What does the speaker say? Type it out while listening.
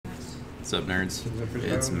What's up, nerds?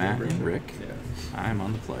 It's Matt and Rick. Yeah. I'm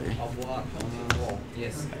on the play. I'll block.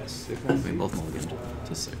 Yes. We both mulliganed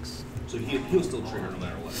to 6. So he'll still trigger no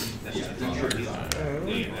matter what. That's just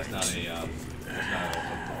that's not a.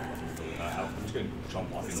 I'm just gonna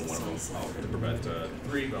jump off into one of them. To prevent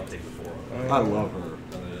 3, but I'll take the 4. I love her.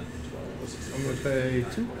 I'm gonna pay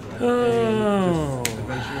 2. Oh.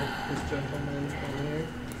 Adventure, this gentleman over here.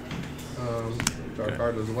 Draw a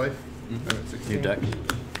card as a life. I'm at 16. New deck.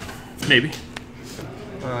 Maybe.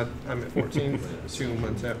 I'm at 14. 2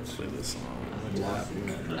 months out. Play this on. I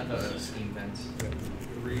thought it was steam vents.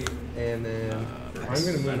 And then I'm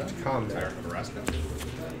gonna move to combat.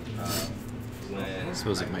 I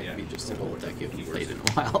suppose it might be just an old deck you haven't played in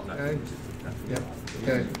a while. Okay. Yeah.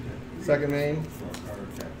 Okay. Second main.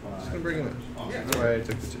 Just gonna bring him in. That's why I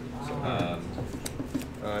took the 2. So,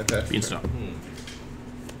 attach. Beanstalk.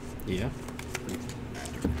 Yeah.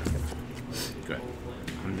 Good.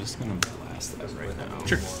 I'm just gonna blast that right now.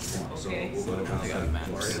 Sure. I got a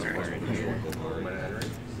Manor.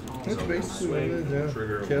 That's basically what it is, yeah.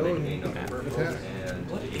 Kill and attack.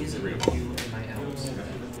 What is it with you and my elves?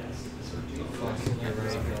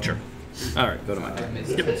 Sure. Alright, go to my I turn.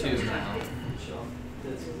 missed 2 now.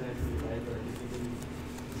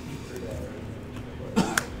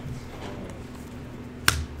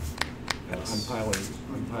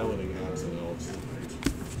 I'm piloting abs and elves.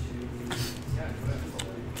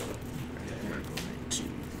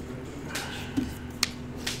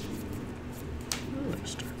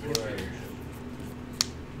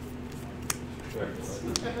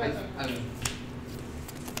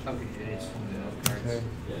 Okay, it is from the cards. Okay.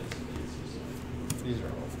 These are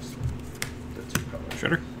all just the 2 colors.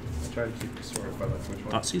 Shredder. I try to keep the sword by like which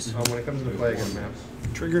one. Thoughtseize. When it comes into play, I get a map.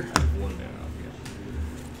 Trigger. 3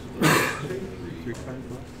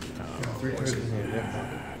 cards left. 3 cards in hand,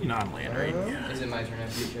 yeah. Non-land, right? Is it my turn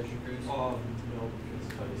after you Cheshire Cruise?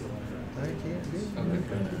 I can't do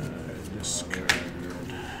it. Discard.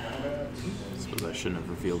 Suppose I shouldn't have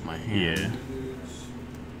revealed my hand.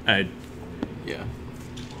 Yeah. Yeah.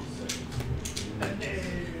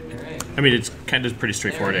 I mean, it's kind of pretty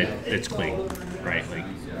straightforward. It's clean, right? Like,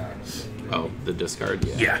 Oh, the discard?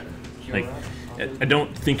 Yeah. yeah. Like, I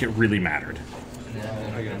don't think it really mattered.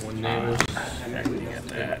 I got 1 name. I can get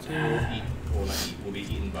that. Will be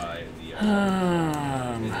eaten by the.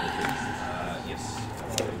 Yes.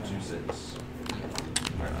 2/6.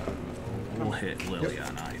 We'll hit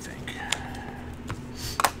Liliana, I think.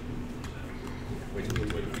 Wait.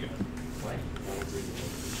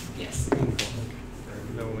 Yes.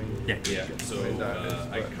 Knowing. Yeah. Yeah. So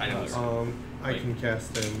I kind of. I can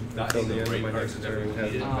cast him Not until in the the end of right my cards next that turn.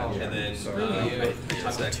 everyone needed, and then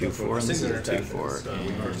That's a 2/4, and this is a 2/4.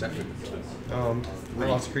 I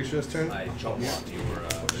lost a creature this turn. I jump off your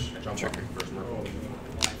first Merfolk.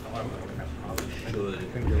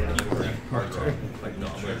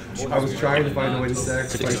 I was trying to find a way to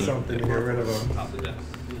sacrifice something to get rid of him.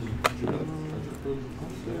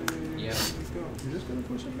 Yep. You're just gonna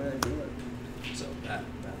push him back, do it. So that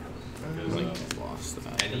Lost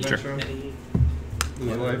that. Adventure.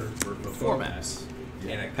 Lose life. 4 mass.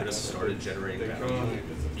 And I could have started generating value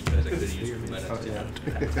because I could have used mana to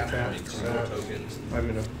tap tokens. I'm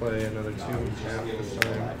gonna play another 2 tap this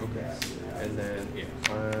time. Okay. And then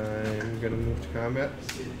I'm gonna move to combat.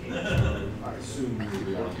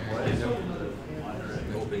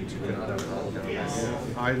 Hoping to get out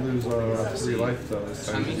of I lose 3 life though this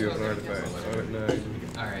time because you have an artifact. So I'm at 9.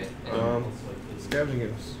 Alright. Scavenging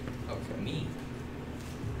Goose. Okay, me.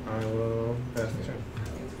 I will pass the turn.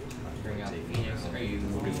 Bring out the Phoenix. Are you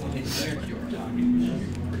it's your cure?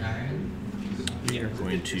 Alright. You're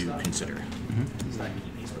going to consider.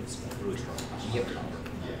 Yep.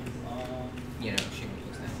 You know, she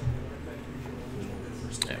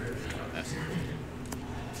was that. There. That's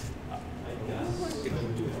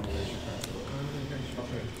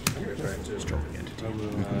strong entity.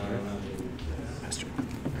 Master.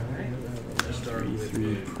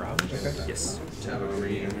 3 prowess? Yes. Tap a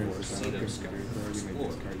green or Casino Scout.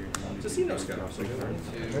 Casino Scout. Use.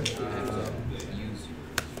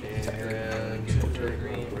 And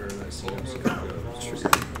where the Casino Scout goes.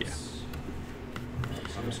 Yeah.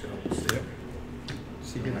 I'm just going to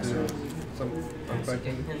She can do some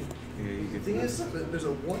unfighting. The thing is, there's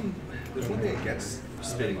one thing against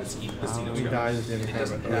spinning this Casino He Scout. dies in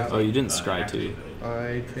combat. Oh, you didn't scry too.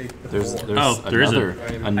 I take the There's 4. there is another, I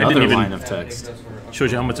another didn't even- line of text.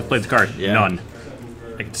 Shows you how much I played the card. Yeah. None.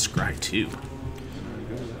 I can scry 2.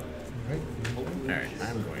 Right. Alright,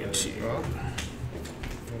 I'm going to. Alright,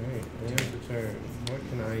 end of turn. What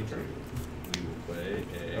can I do? We will play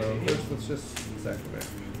a. First, let's just sack him back.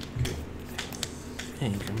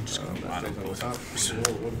 think I'm just going to bottom Stays on both top. of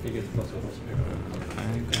those. He gets +1/+1.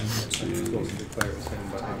 I'm going Supposed to to declare it's him,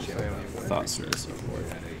 but actually I only have one Thought creature, so.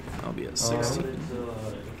 so I'll be at 16.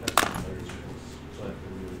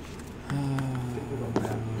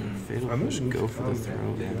 Fatal I'm push, gonna go for the throw.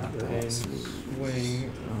 and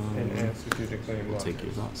swing and ask if you declare block. Take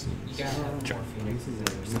your thoughts. You gotta have more phoenixes in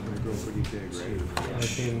I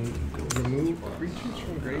can remove creatures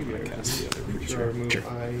from graveyard. Cast the other Creature creature. I remove, Sure.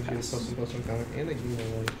 I get a +1/+1 counter and I gain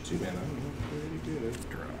a life.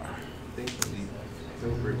 Thankfully,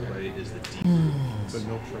 Silver Blade is the deep. But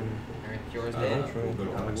no training. Alright, yours No dead. training. We'll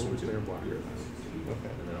go to I comics will or two. declare blocker. Okay.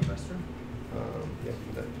 And then I'll Vester. Yeah,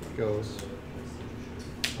 that goes.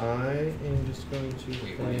 I am just going to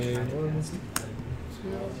Wait, play what are you trying to 1, cast?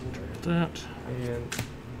 2, That. and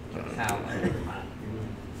How?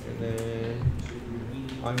 then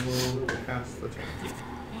I will pass the turn.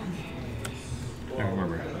 I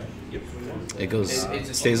remember. It goes,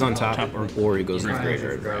 It's stays on top, or it goes in the I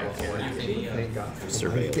graveyard. Thank God.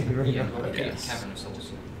 Surveil. Yeah, okay, Yes. Cavern of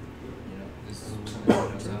Souls. You know, this is something that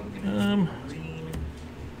knows how I'm gonna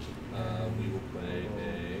We will play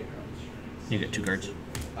You get 2 cards. a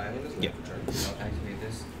Island as Yep. for turn. activate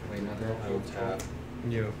this. Wait, another. I will tap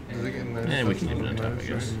Yeah. Does it get minus? Yeah, we can leave it on top, I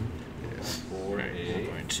guess. for Alright, I'm a.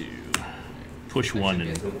 going to push 1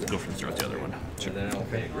 and go for the throw at the other one. And then I'll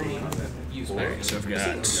pay a green. Alright, so I've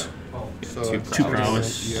got So Two 2 prowess,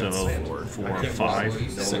 yeah. so 4, 5,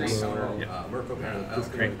 6. Yeah. Merfolk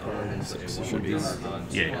and Great. Should be.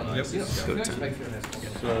 Yeah. Yep. Go to 10.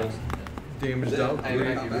 So damage dealt.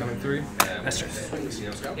 3. That's true.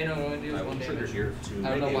 You know what I'm gonna do? I will One trigger damage. here to I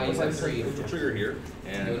don't know make why a you said 3. trigger here, Go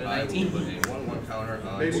and to I will 19. put a 1/1 counter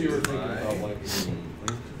on. Maybe you were my- thinking about like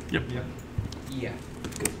Yep. Yeah.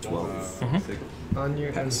 12. on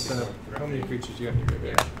your end step. How many creatures do you have in your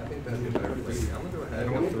graveyard? I think that's good. I'm gonna go ahead. I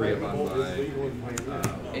want 3 of on them. my.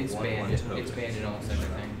 It's 1/1 banded. token. It's banded almost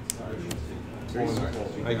everything.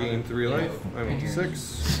 I gain 3 life. I'm up to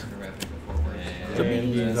 6.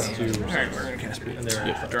 And he's up to. Alright, we're going to cast it.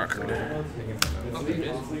 Yep, draw a card. Okay, it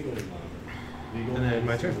is. And then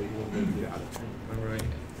my turn. Alright.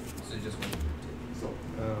 So just one.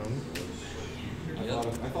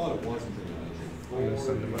 I'm gonna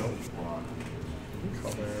send them out.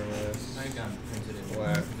 Colorless. I got printed in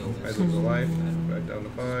Black. I lose a life. Back down to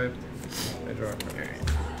 5. I draw a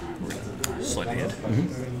card. Sleight of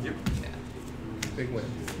hand. Big win.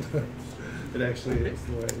 It actually is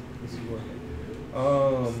the way this is working.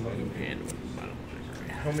 And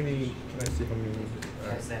How many? Can I see how many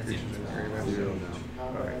creatures in the graveyard?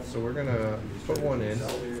 Alright, so we're gonna put 1 in.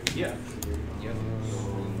 Yeah. Yep.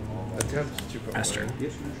 Attempt to put Master. 1 in.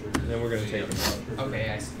 And then we're gonna take them out. Okay,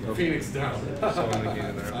 I see. Phoenix down. So I'm gonna get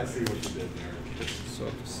in there. I see what you did there. So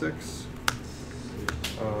up to 6.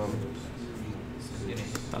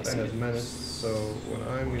 That has menace. So what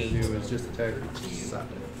I'm gonna do is just attack 7.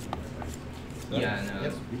 Yeah, no.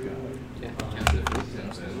 Yep. Yeah,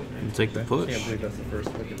 You take the Can't push. believe that's the first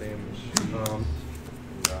lick of damage.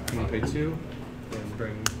 I'm gonna pay 2 and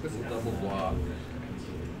bring this in. Double block.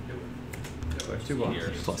 So I have 2 blocks.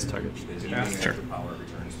 Plus target. Sure. Power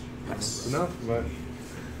returns. It's enough, but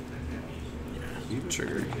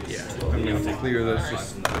Trigger. Yeah. I'm gonna clear this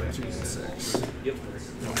just 2 and 6. Yep.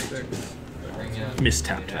 6. Bring it up. Miss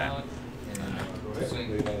tap get it tap. out, and then swing.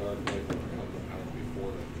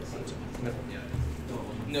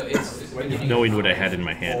 No, it's Knowing what I had in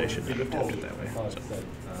my hand, I should not have tapped it that way.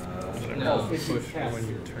 So. no. Push when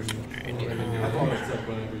you turn.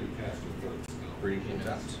 Green came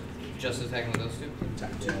tapped. Just attacking with those 2.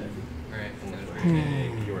 Tapped. Alright.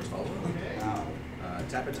 Yours follow.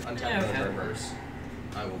 Tap it to untap Yeah, the okay. reverse.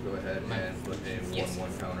 I will go ahead and put a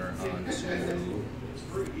 1/1 counter onto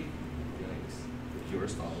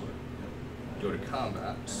yours follower. Go to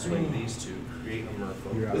combat, swing these 2, create a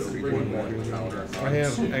merfolk, put a 1/1 counter onto I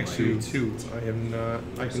have my- actually 2. I have not.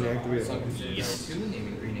 I can activate So it. Yes. 2,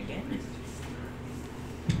 naming green again.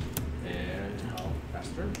 And I'll pass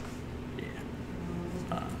turn.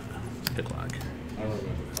 Yeah. Hitlock.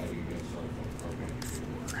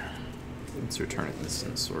 Let's return it. This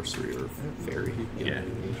is sorcery or fairy. Yeah.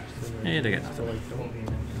 And I got nothing.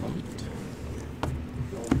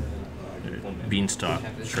 Beanstalk,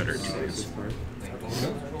 Shredder, 2 days.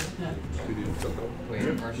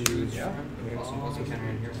 Wait, our shoes. Yeah. Also, counter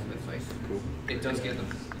in here. That's like cool. It does get them.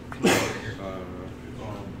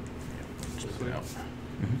 Just put it out.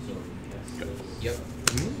 Yep.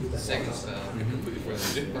 Second spell for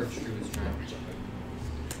the Arch Druid's turn.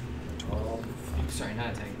 Sorry,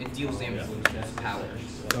 not attack. It deals damage with power.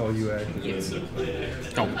 Oh, you activate. Yes.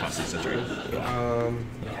 Oh, plus that's right.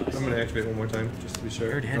 I'm gonna activate 1 more time just to be I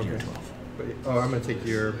sure. already had your Okay. 12. Oh, I'm gonna take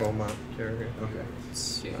your Beaumont carrier. Okay.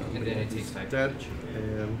 Yeah, and then it takes 5 Dead. damage.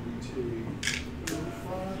 And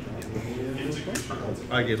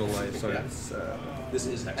I get a life, so it's. This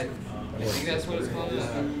is I think that's what it's called.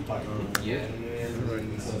 Yeah.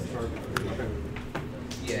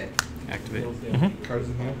 Yeah. Activate. Cards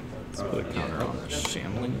in here. Let's put a counter on the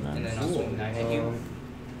shambling And then event. also 9 at you.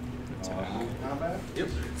 Yep.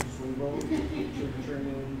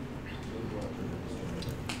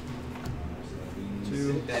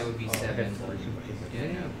 Two. That would be 7.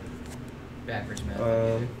 Yeah, no. Backwards math.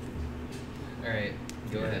 Alright,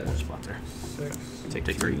 go ahead. More spot there. 6. Take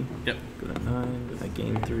 3. Yep. Go to 9. I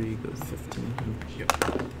gain 3. Go to 15. Yep.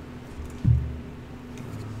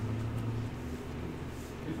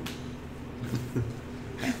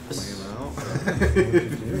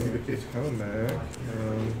 He's coming back.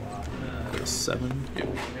 Go to 7. Yep.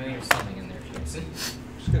 Really, there's something in there, Jason. I'm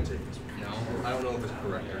just gonna take this one. No. I don't know if it's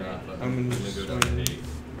correct or not, but I'm gonna go down to swing 8.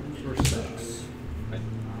 for 6. I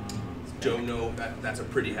don't know. That's a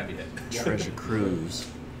pretty heavy hit. Treasure Cruise.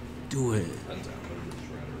 Do it. Turns out.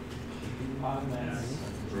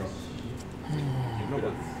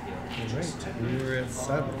 You were at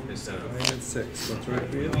 7. Instead of I'm at 6. That's right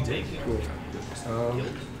for you. take it. Cool.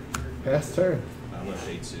 Pass turn. I'm gonna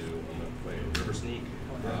pay 2. I'm gonna play River Sneak.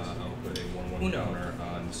 I'll put a 1/1 Uno. counter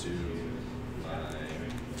onto my.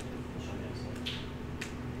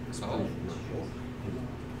 Oh.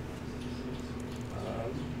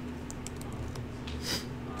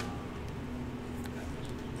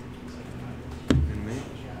 And me.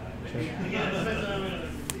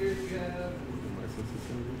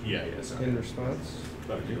 Yeah, sorry. In response.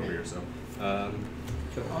 About to over here, so.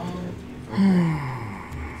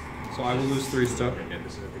 So I will lose 3 stuff. Okay,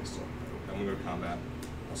 this is a big stuff. I'm gonna go to combat.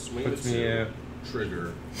 I'll swing Puts the me 2, at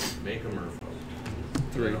trigger, make a Murpho.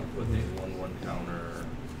 3. I'll put a 1/1 counter.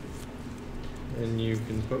 And you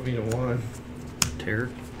can put me to 1. Terror.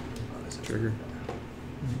 on this Trigger.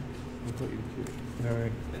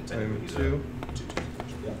 Alright. And I'm technically he's 2.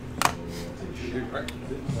 2.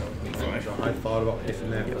 Alright. I thought about picking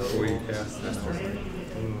that before you cast that. You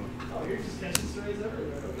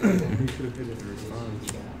could have hit it in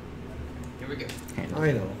response. Here we go. Hand.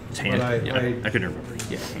 I know. It's But hand. I Yeah, I couldn't remember.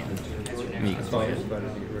 Yeah, hand. That's your Me, next I can thought play it was it. better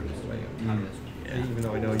to get rid of swing. Yeah. Even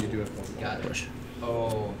though I know you do have 1 more. Got it. Push.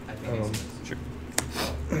 Oh, I think it's. Sure.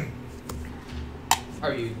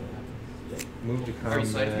 Are you? Move to Are you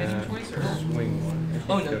side combat. handing twice or? Swing 1.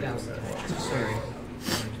 Oh no, that was the guy. Sorry.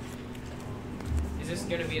 Is this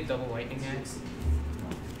gonna be a double lightning axe?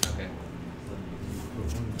 Okay.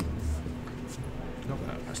 Nope.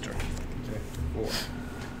 Pass turn. Okay. 4.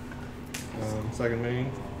 Second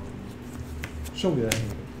main. Show me that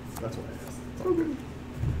hand. That's what I asked. Okay.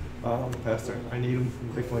 Pass turn. I need him.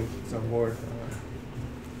 Big link. It's on board.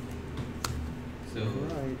 So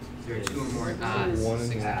Right. there are 2 or more. 1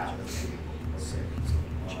 and 6 half.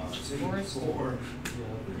 Four.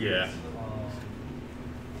 Yeah.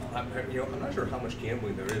 I'm not sure how much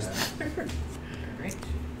gambling there is. Alright.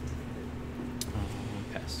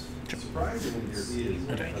 Pass.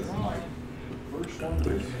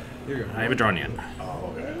 I haven't drawn yet.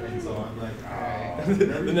 Oh, okay.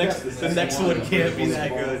 the next one can't be that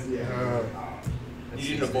good. You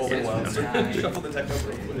need a bolt and wild. Shuffle the deck up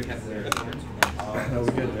real quick. Now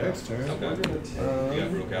we get next turn. You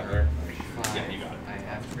got real cap there? Yeah, you got it. I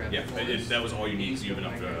have to grab Yeah, the that was all you need, so you have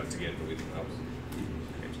enough to get everything else.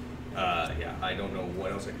 Yeah, I don't know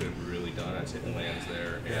what else I could have really done. I was hitting lands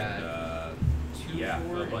there, and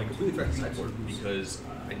I completely forgot the sideboard because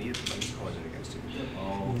I needed my missed callers in against you.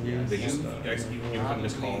 Yeah, they just you have a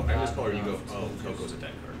missed call. I missed call, or you go, oh, Coco's a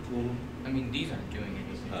dead card. I mean, these aren't doing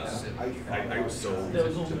anything. I was so.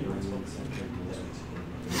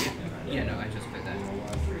 Yeah, no, I just put that.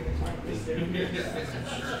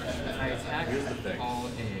 I attack, Here's the thing. call,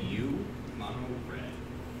 and You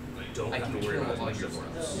don't I have can to worry control about all your stuff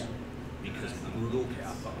worlds. because brutal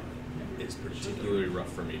Kappa is particularly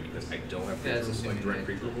rough for me because I don't have That's control like direct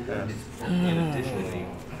assuming creep that removal. it's And additionally,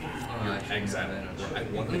 I your shouldn't exile. have that on I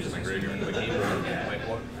want them to my graveyard. The game run.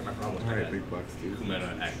 My problem was I had big bucks, dude. Kumena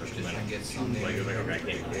and Act Just Kumena. trying to get some Like, okay, I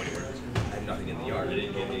can't go anywhere. I have nothing in the yard. I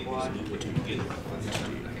didn't get anything. So what you get?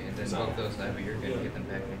 Okay, and then both those I you're gonna get them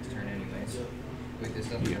back next turn anyways. Wait, this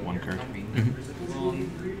doesn't You get go 1 here. card. Comfy.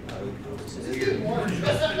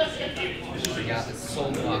 We got the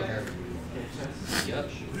Soul Walker. Yup.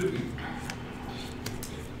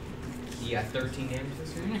 Yeah, 13 damage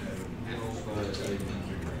this turn.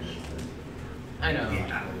 I know.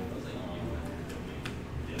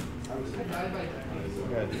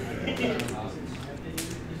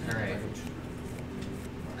 Alright.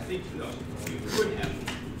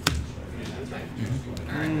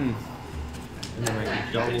 And then I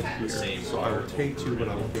can double here. So I will take 2, but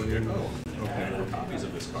I will gain 1. Okay. 4 copies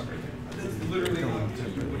of this card.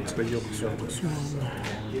 But you'll be so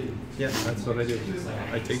yeah, that's what I do.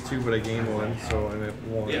 I take 2, but I gain 1, so I'm at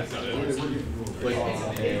 1. Yeah,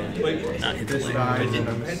 Not This dies, and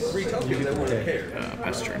I'm and 3 tokens, I wouldn't care.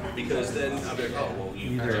 best turn. Because then I'll be like, oh, well,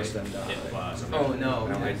 you Either of just them hit die. plus. Oh, no.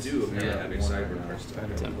 Now I do if you're having cyber cards.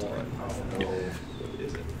 What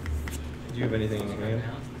is it? Do you have anything in your hand?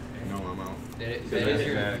 No, I'm out. That is Automatically,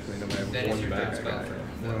 your, no matter that is one your back deck spell. guy.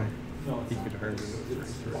 No. He could turn into a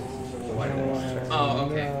 3/3. Oh,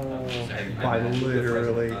 okay. Sorry. By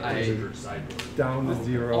literally down to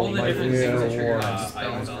 0. All the by different zero signature one.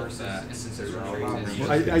 spells versus instances or phrases.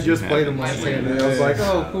 I just played him last hand and I was like,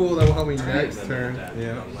 oh cool, that will help me next turn.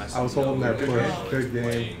 Yeah. I was holding that push. Good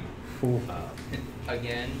game. Cool.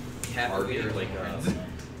 Again, half of your like Well,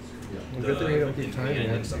 good thing we don't keep timing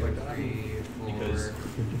and it. stuff like that. 3, Because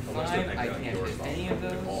 4, 5. I can't hit any of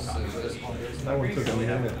those. So this one goes That one took a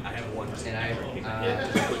minute. I have one. And I put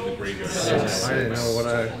in the graveyard. I didn't know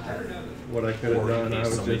what I could have done. I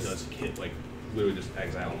was Somebody just does hit, like, literally just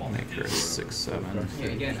exile them all. Make her 6, 7. Yeah,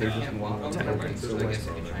 again, I can't walk over the ring, so I guess I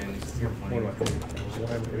could try and your what am I point. thinking?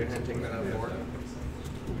 Why am I taking that out?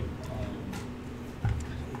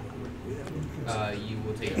 You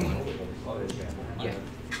will take 1. Yeah.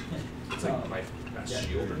 It's like my best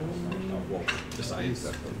shield. Well, besides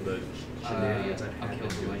the shenanigans I'll kill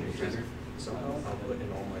the lightning treasure. So I'll put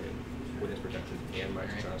in all my witness protection and my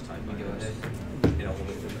Extra's Tide You go Binders. ahead. And I'll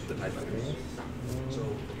limit the Tide Binders. So,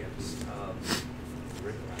 again,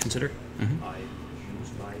 Consider. I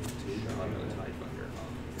use my 2 on the Tide Binder.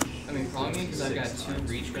 I mean, calling me because I've got 2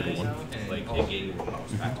 reach guys out, and Like, oh, it gains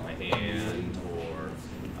bounce back to my hand, or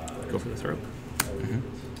Go for the throw.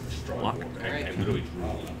 strong Lock. board. I Alright. literally drew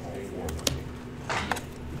 4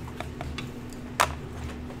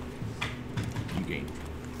 You gain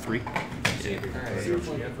 3. alright.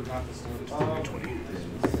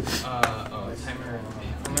 Timer.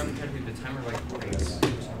 Remember to do the timer like breaks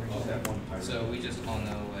for some reason. So we just all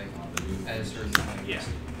know like at a certain point. Yeah.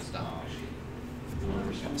 Stop.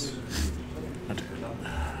 Hunter.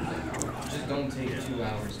 Just don't take 2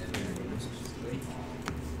 hours to do it.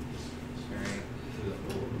 Alright.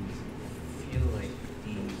 Feel like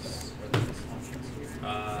these are the best options here. I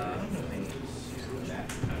don't know any.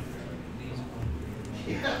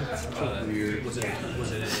 Was it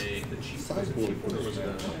the cheap Sideboard. or was it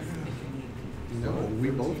No, we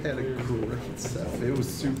both had a great set. It was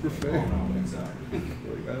super fair. Like, I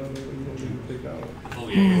don't know what you want me to pick out. Oh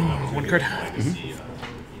yeah. 1 card.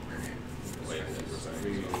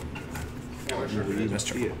 Best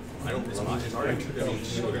turn. I don't. It's not. It's already. I'll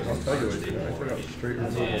tell you what, I took out straight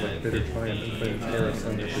removal like Bitter Triumph and played Terrace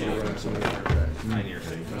under the run some of the artifacts. Pioneer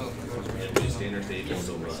stage. Standard stage is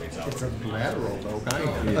still 6 hours. It's a lateral though, kind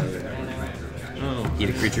of. Eat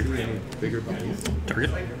a creature. Bigger bodies.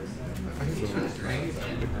 Target.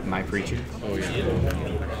 My creature. Oh yeah.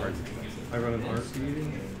 I run an RC.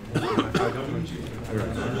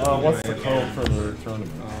 What's the code for the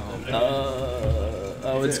tournament?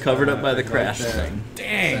 Oh, it's covered up by the crash thing.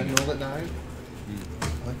 Dang! Sentinel at 9?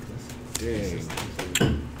 Dang.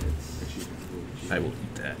 I will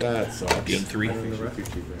eat that. That sucks. Gain 3. And the rest?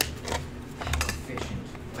 Efficient.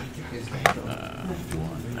 Because 1,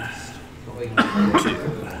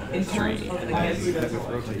 in 3, terms of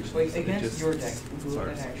against your deck, who would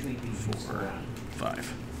that actually be? 4,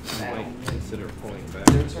 5. I might consider pulling back.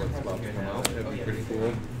 There's What's about to come out. That'd be pretty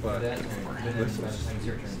cool. But That turn, but then by the time it's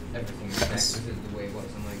your turn, everything is back to the way it was.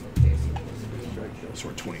 I'm like, okay, So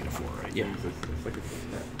we're 20 to 4, right? yeah, it's like a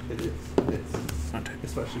it is. It's Hunter.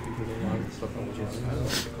 especially because a lot of the stuff I was running.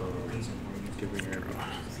 Giving her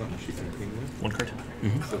something she can clean with. 1 card.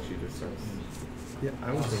 So she just starts. Yeah, I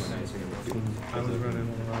was running a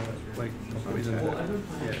lot of like a poison deck.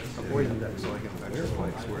 Yeah, a poison deck so I can extra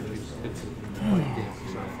flights where it's fight game,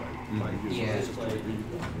 so fight. Yeah. It's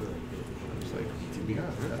like, yeah,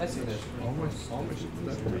 That's it. all my shit was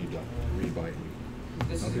that. Rebite.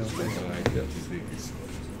 This is I'll be yours. honest, I get these.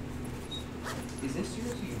 Is this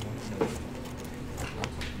yours or you want to know?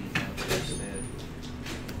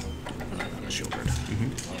 Shield card.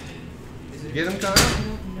 Is it Get him, Kyle? No,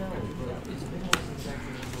 but it's been a while since I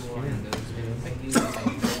actually put one of those, and I feel like I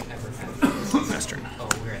don't ever have. Best turn. Oh,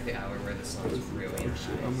 we're at the hour where the sun's really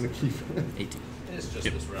high. I'm gonna keep it. 18. It's just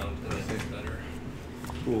Yep. this round, and then it's better.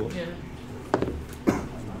 Cool. Yeah.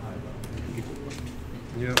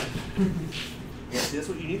 Yep. Yeah, see, that's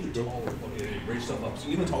what you need. The taller opponent. You raise yourself up. So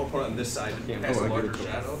you need the taller opponent on this side to cast a I get larger it.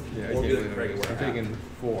 shadow. Yeah, I or be get like Craig it. where I'm taking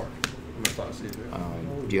 4. I'm gonna toss you.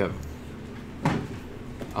 Do you have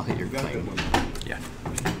I'll hit your claim. Yeah.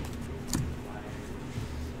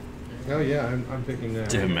 Oh yeah, I'm picking that.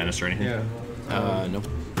 Do you have menace or anything? Yeah. Nope.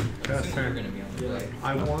 Past You're turn. gonna be on the play.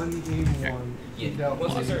 I won game 1. He dealt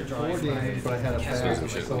Once I 4 start drawing damage, but I had a cast pass,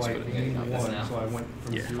 moves, so I let's gained put it 1. now. So I went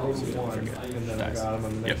from Yeah. 0 to 1, and then I got him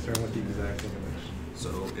on the next Yep. turn with the exact same image. So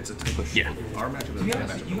it's a type of Yeah. Our matchup To is be a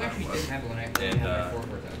honest, matchup you no actually matter did what. have one. I And, had my 4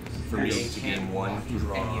 for me, You it's can't game 1, block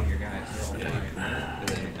draw. any of your guys. They're all fine. And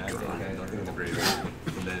then add nothing in the graveyard.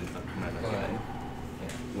 And then my But, hand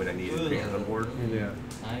when I needed to create on board. Yeah.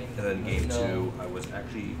 And then game 2, I was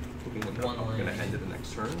actually looking with One going to line. end it the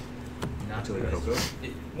next turn. not Until you this. Coco.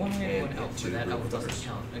 One hand, And one elf, two but that brew elf with doesn't others.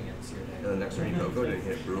 count against your And the deck. next turn you Coco, didn't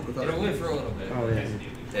hit Brew with It'll live for a little bit. Oh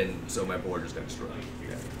yeah. And so my board just got destroyed.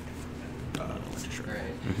 Right.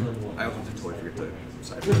 I also did totally forget to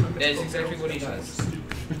side my That's exactly what he does. In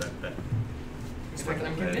fact,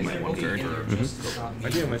 I'm convinced there will be in there just to stop me I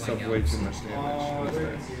gave from myself playing way elves. too much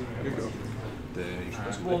damage. You go. Then you should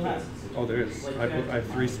just click it. Oh, there is. I have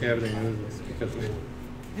 3 scavenging moves because of it.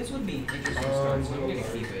 This would be interesting start, so I'm gonna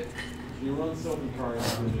keep it. You run something card.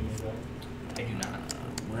 I do not.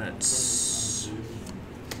 Let's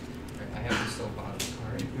I have to still bottom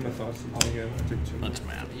card. My thoughts again. I took too much. let's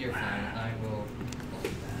map. You're fine. I will hold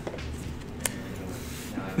that.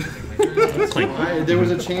 And now I have to take my turn. Clean. There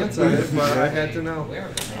was a chance of it, but I had to know. Where?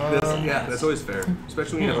 Yeah, that's always fair.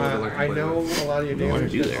 Especially when you have a like I know a lot of your What do you wanna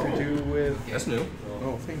damage do has there? to do with. That's new.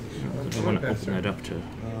 Oh, thank you. I want to open it up to I'm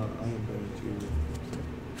going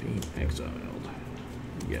to. being exiled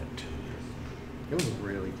yet. It was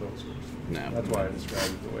really close. No. That's why I described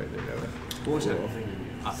it the way they did it. What was it?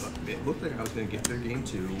 It looked like I was going to get there game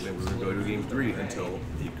 2 and we were going to go to game 3 until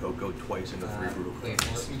the Coco twice in the 3 brew. Wait,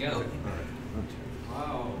 let me go.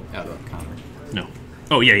 Out of Connor. No.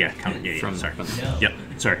 Oh yeah. Counter. Yeah. From- Sorry. from- No. Yep.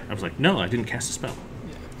 Sorry. I was like, no, I didn't cast a spell.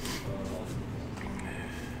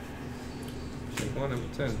 Take 1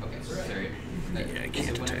 of 10. Okay, sorry. Yeah, I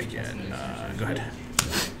can't attack yet. Go ahead.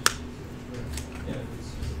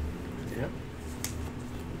 Yep.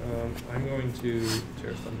 I'm going to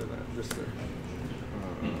tear thunder that just to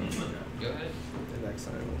Go ahead. enact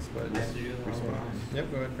silence, but I have to do the respond. wrong one.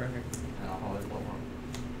 Yep, go ahead, crack it. And I'll hold it one more.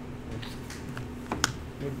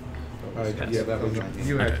 Yeah, that was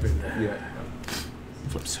you Okay. activated that. Yeah.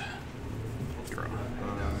 Flips. Draw.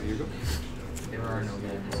 You go. There are no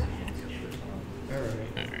games. All right.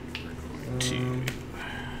 Alright. 2.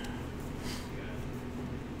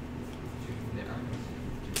 There are no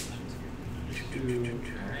games.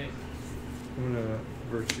 Alright. I'm gonna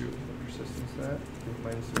virtue the persistence that with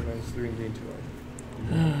 -3 and gain 2 life.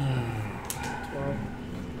 12.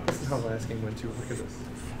 This is how last game went too. Look at this.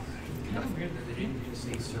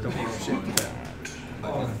 Don't make shit with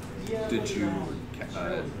that. Did you?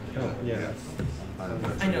 Oh yeah.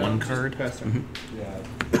 I know. One card. Pass turn.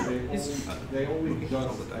 They always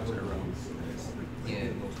All the dice are around. Yeah.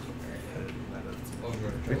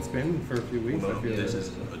 It's been for a few weeks. Well, I feel this like.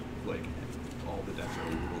 is like all the decks are a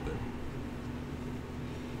little bit.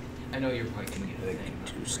 I know you're probably gonna get a thing.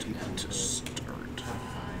 To start. To start.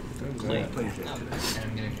 Claim. Playing J2. And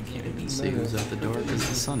I'm gonna continue to See who's at the door because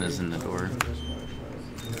the sun is in the door.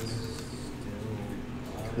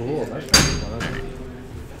 Cool. That's fun.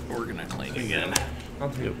 We're gonna cling again. I'll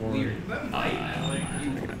take 1. weird.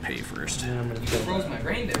 I'm gonna pay first. And I'm gonna You kill froze that. my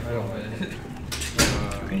brain there for a bit.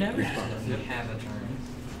 You never have a turn.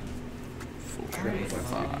 4,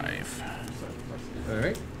 5. All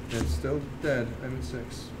right. It's still dead. I'm at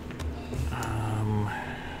 6.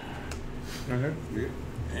 Okay.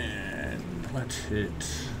 And let's hit.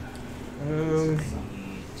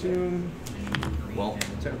 2, Well,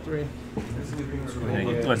 tap 3.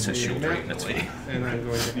 Let's hit shield right. That's fine. And I'm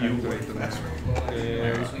going to activate the next one.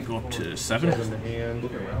 And Go up to in 7. the hand.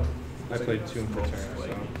 I played 2 per turn,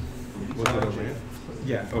 so. Was that over here?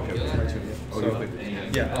 Yeah, okay. My 2, yeah. Oh, So, you played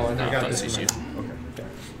this. yeah, oh, and I got That this sees in you. my- Okay.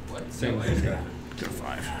 What? Same as this guy. Go to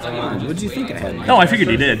 5. What do you think I had? No, I figured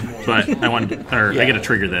you did, but I wanted, or I get to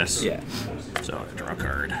trigger this. Yeah. So draw a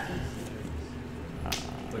card.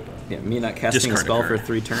 Yeah, me not casting a Discard a spell for card.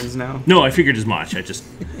 3 turns now? No, I figured as much. I just,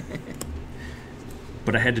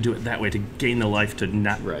 but I had to do it that way to gain the life to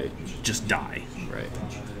not Right. just die. Right.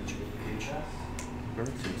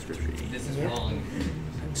 This is wrong.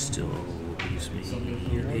 That still leaves me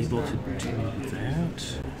able to do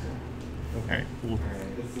that. Alright, we'll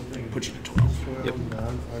put you to 12. Yep.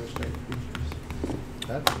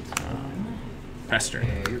 That's Pass turn.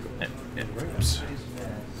 Oops.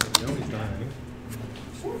 no, he's dying.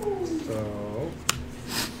 So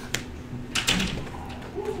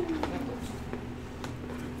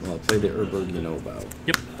Well, I'll play the Herberg you know about.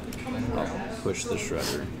 Yep. I'll push the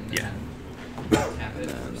Shredder. Yeah. tap it.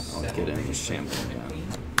 Then I'll Seven, get in make the it shampoo again. 15.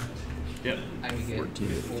 Yep. I would get 14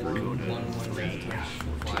 to 4, 3. 1 red touch,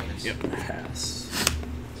 flyers. Yep. Pass.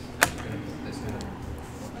 This guy.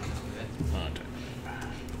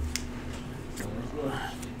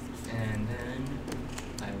 And then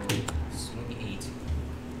I will swing 8.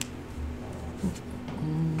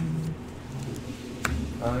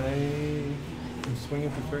 I am swinging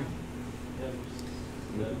for 3.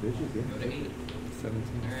 Go to 8. 17.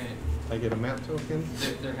 Alright. I get a map token.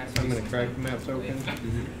 There has to I'm be gonna some- crack the map token.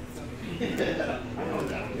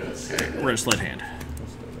 We're gonna sled hand.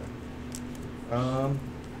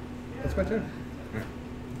 That's my turn.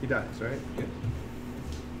 He dies, right? Yeah.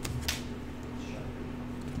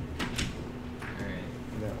 Alright.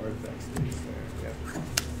 That artifact stays there. Yep.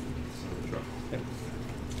 Yep.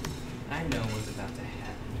 I know what's about to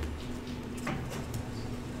happen.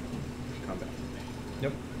 Combat.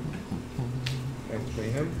 Yep.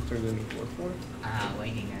 Activate him. Turns into 4/4. Ah,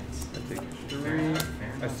 lighting it. I take Fair 3. enough,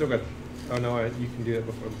 fair I enough. still got. Oh no, you can do it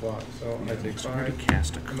before the block. So I take So where to 5.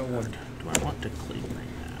 cast a I'm card? at 1. Do I want to claim right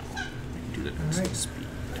now? I can do that next Alright. speed.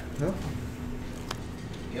 No.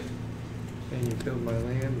 Yep. And you killed my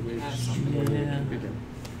land, which Yeah. begin.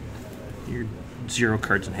 You're 0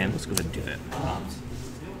 cards in hand. Let's go ahead and do that. Prompt.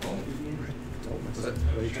 Told myself.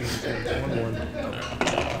 But you changed it to 1/1.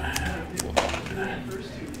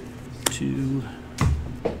 2.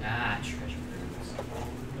 Ah, treasure.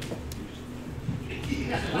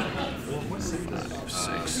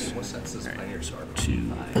 Six. What's that? Says Pioneer Star.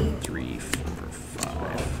 2, 3, 4,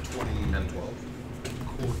 5. 20 and 12.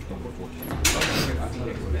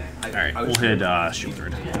 Alright, we'll hit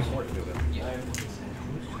Shieldred.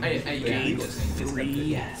 I was saying 3.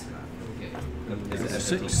 yes. Okay. Is it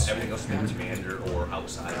 6. everything else from commander or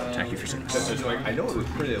outside? Attack you for 6. So like, I know it was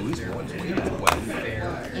printed at least once when you had 12.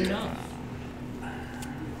 Fair enough.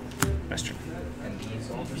 Best turn. And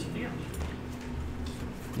these all disappear.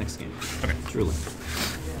 Next game. Okay. Truly.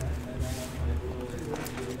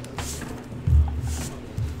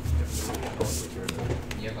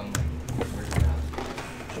 Yep, I'm like, where's it at?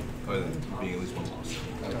 Other than being at least one loss.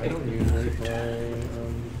 I don't usually play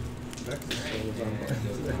Vexus, so it was on my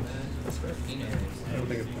today. I don't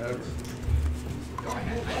think it's ever.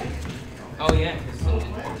 Oh yeah, because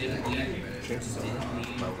it didn't leave. Makes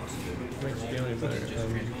feeling better.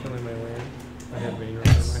 Killing my land. I had Manor in my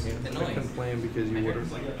hand. I Annoying. couldn't play him because you would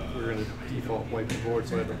have were going to default wipe the board,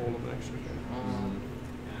 so I had to hold him an extra turn.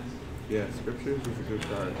 Yeah, Scriptures is a good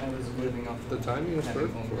card. I was living off The timing was having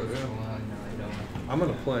perfect for it, homework, yeah. so, no, I don't. I'm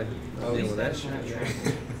gonna play. I'll deal with that shit.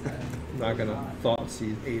 I'm not gonna thought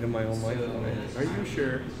seize 8 of my own life. Are you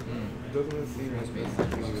sure? Doesn't it seem like there's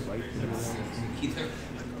something you would like to do?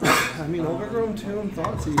 I mean, Overgrown Tomb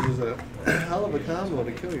Thought Seize is a hell of a combo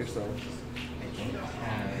to kill yourself.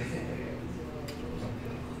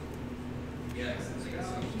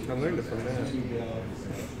 I learned it from that.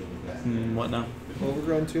 What now?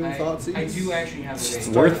 Overgrown Tomb Thought Seize. I do actually have a way. It's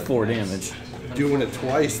worth 4 damage. Doing it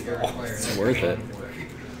twice though. It's worth it.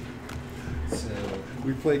 So,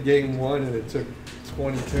 We played game 1 and it took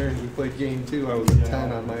 20 turns. We played game 2. I was at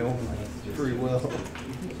 10 on my own free will.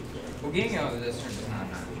 well, getting out of this turn is not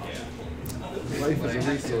enough. Life is a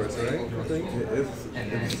resource, right? I think it is.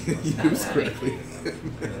 And then Used correctly.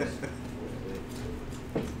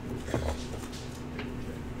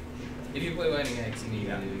 if you play Lightning X, you need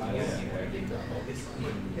to do top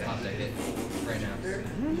that hit right now.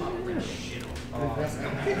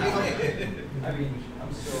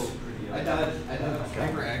 I died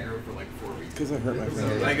for aggro for like 4 weeks. Because I hurt my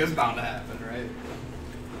friend. Like it's bound to happen, right?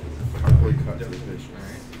 Hardly cut to the fish.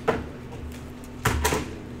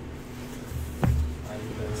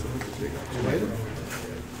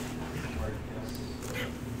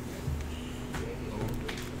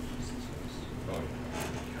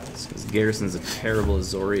 Because Garrison's a terrible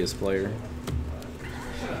Azorius player.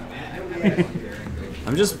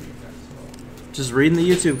 I'm just reading the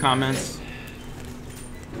YouTube comments.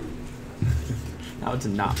 How to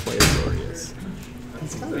not play Azorius.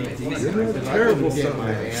 Terrible stuff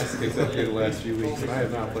my ass exactly the last few weeks, and I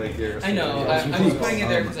have not played Garrison. I know. I was putting it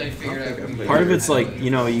there because I figured I would. Part of it's like, you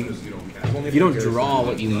know, if you don't draw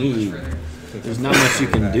what you need, there's not much you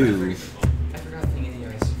can do. I forgot the thing in here.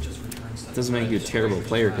 I just returned stuff. It doesn't make you a terrible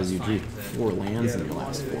player because you drew 4 lands in your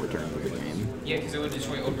last 4 turns of the game. Yeah, because it would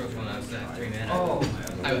destroy Oldgrowth when I was at 3 mana.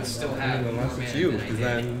 I would still have more Unless mana it's you, than I because did.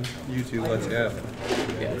 then YouTube lets you have it.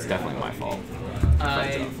 Yeah, it's definitely my fault.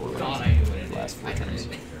 I thought I knew what it did. Last 4 I turns.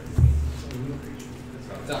 didn't.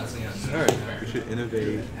 It's honestly not. Alright, we should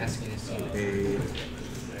innovate Asking to see. a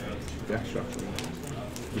deck shuffling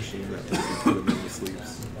machine that lets you put them in the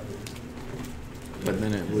sleeves. But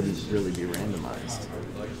then it wouldn't really be randomized.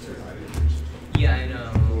 Yeah, I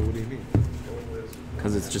know. Well, what do you mean?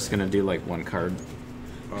 Because it's just going to do like one card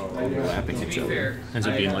overlapping To each be other. fair, Ends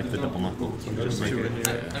up being I- like the double knuckle. Just like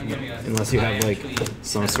I'm gonna be honest. Unless you have I like actually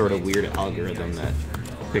some sort of weird algorithm that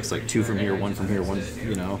picks like 2 from here, 1 from here, 1,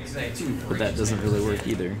 you know. But that doesn't really work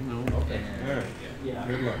either. Alright.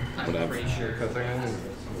 Good luck. I'm Whatever. pretty sure Because I got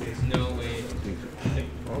there's no way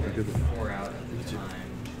Oh, good luck. 4 out at the time.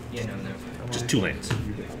 Yeah, no, no. just 2 lands.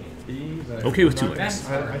 Exactly. Okay with 2 lands.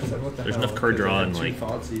 I said, what the There's hell? enough card Because I draw had and, two like,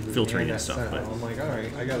 Thoughtseize filtering and that stuff, set. but- I'm like,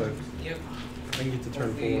 alright, I Yep. can get to turn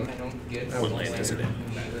Hopefully 4. I don't get What land is it in?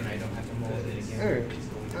 And I don't have to mold it again. Alright,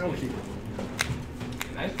 I'll keep it.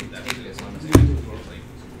 I could take this honestly.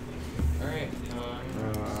 Alright,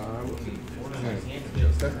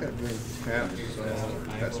 That's got green tap, so I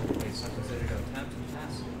that's will play something considered a tap and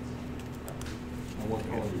pass.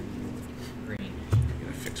 Green.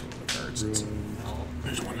 Gotta fix one of the cards. It's- I'll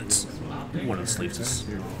There's one that's one of the sleeves is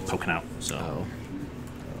poking out, so Oh.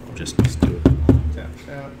 just do it. tap,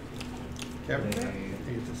 tap. Cabinet tap.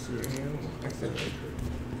 You get to see your hand. Exit.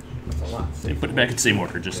 That's a lot. yeah, put it back in the same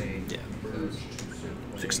order. Just Yeah.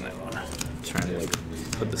 fixing that one. Trying to like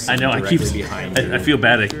put the I sun know. I keep. directly behind you. I feel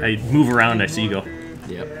bad. I move around. I see you go.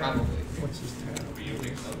 Yep. probably. What's his tab?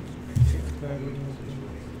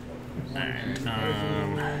 Alright,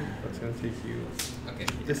 That's gonna take you. Okay.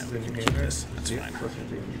 This is in your keep hand, right? this. That's fine. That's gonna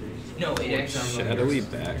take you. No, it actually. Shadowy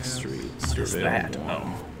Backstreets. What is that?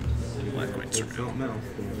 Available. Oh, black white circle. Something else,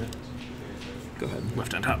 damn it. Go ahead.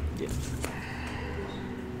 Left on top. Yeah.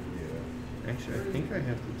 Actually, I think I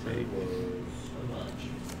have to take. I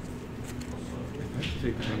have to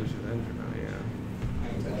take damage of Ender now, yeah.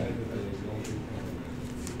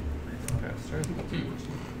 Pass turn.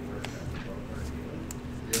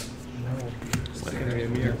 No. It's gonna be a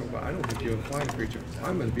miracle, but I don't think you have a flying creature.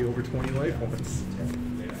 I'm gonna be over 20 life points.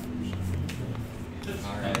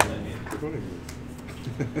 Alright. We're going to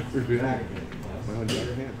We're doing it. Well, on the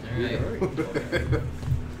other hand. Alright.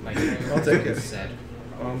 My turn. I'll take it. Set.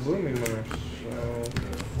 Blooming Marsh. So,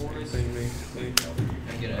 thing makes me.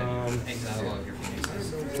 I'm gonna exile all of your phoenixes.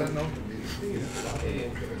 Sentinel.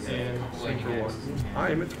 Okay. And When you for guys. one. I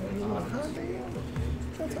am at 21. Hot damn.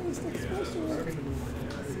 That's how this thing's supposed to work.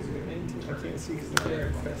 I can't see because the player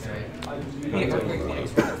is Alright. Yeah, earthquake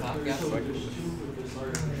phoenix from the top, guys.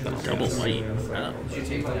 Double white. Did you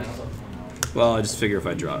take one out? Well, I just figure if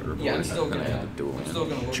I draw it, Yeah, I'm still then I gonna. have to duel I'm it. still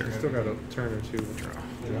gonna look Sure. for Still got a turn or two. Draw.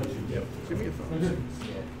 Yep. Give me a thought. Yeah.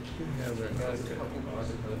 Have that. That's good.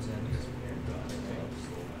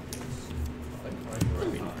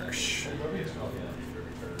 Marsh.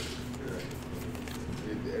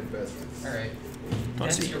 Alright. Don't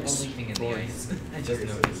That's see your this. only thing in the ice. I just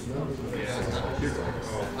noticed.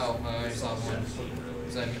 Oh, I saw one.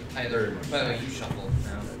 So I'm either. By the way, you shuffle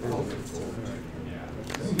now.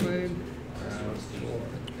 Blade.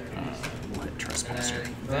 Light trespasser.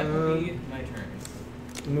 And that would be my turn.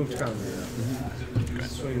 Move combat.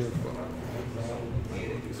 Swing with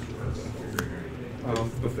bow.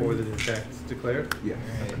 Before the attack's declared? Yeah.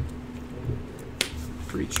 Alright.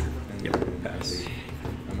 Creature. Yep. Pass.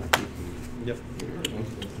 Yep.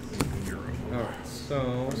 Alright,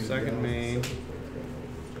 so second main.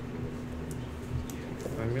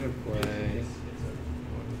 I'm gonna play 1,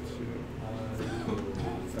 2.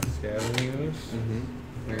 A Scavengers. I'm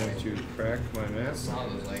going to crack my I map. saw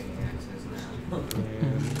those lightning axes now.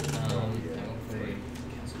 And I will play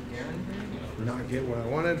Castle Garen. not get what I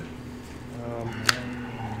wanted.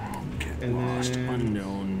 And Lost then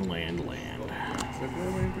unknown land. is that the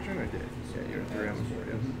only way for turn I did? Yeah, you're 3 on the board,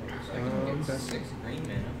 So I can get that's 6 green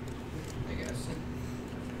mana, I guess.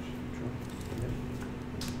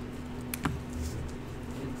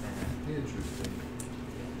 Interesting.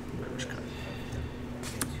 Rivers cut.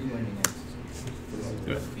 Okay, 2 lightning axes.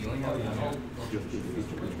 Good. You only have one.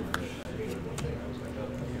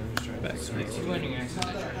 Back So to 2 lightning axes. I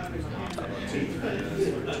try to use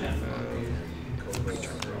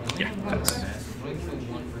Yeah. Wait for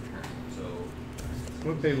 1 per turn. I'm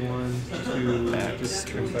gonna pay 1 to just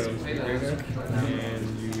transfer those together,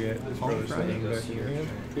 and you get this brother sitting back in your hand.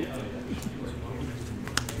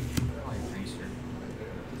 Probably Priester.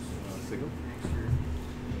 Signal?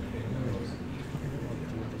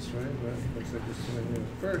 That's right, but looks like this is gonna do it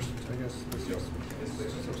first. I guess this is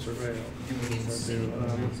surveil. So do,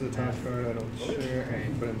 what's the top card? I don't share,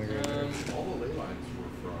 and put it in the graveyard. All the ley lines were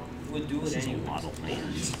from. Would do it This is a anyway. lot of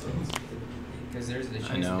lands. Because there's the I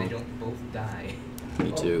chance that know. they don't both die. Me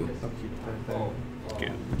too. I'll keep that there.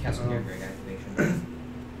 Good. Castle Garen activation.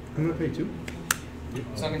 I'm gonna pay 2.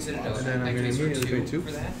 So I'm considered And then I'm gonna activates immediately for pay 2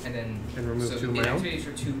 for that, and then and remove so 2 of it my own activates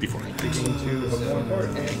for 2 Before points. Taking 2 of So, one card.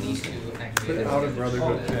 and then these 2 activate. Put it out of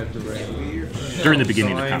Brotherhood at the rate. During the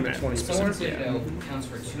beginning So of I'm combat. at 24. Someone said no counts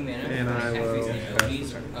for 2 mana And I activates will the pass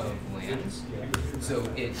abilities of lands. So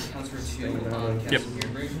it counts for 2 on Yep. Castle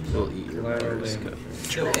Mirrorbridge. We'll eat your Lateral bars. damage.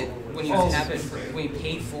 So when you tap it, when you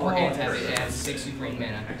paid for and tap it, it adds 6 green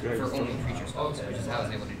mana for only creature spells, which is how I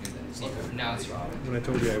was able to do that. So now it's When I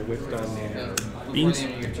told you I whiffed on the before Beans? the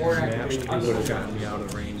end of your turn. match, it would have gotten me out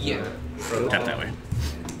of range. Yeah. Tap that way.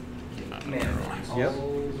 Man. Yep.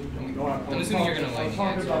 I'm assuming you're gonna like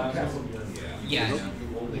yeah, I know.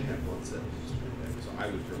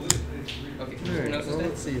 Okay, Alright, who knows well, this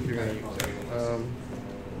let's see if you're gonna use it.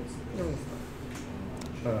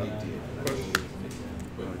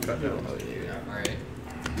 Cut down. Alright.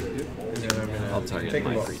 And then I'm gonna I'll target take my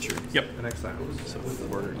them both. creature. Yep. An exile. So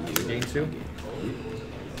for you. Gain 2.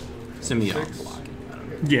 Send me off 6. block.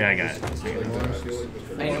 Yeah, I got it.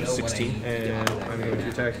 I know 16. What I need. And I'm going to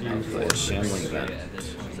attack you for For shambling that.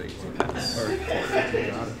 Pass. or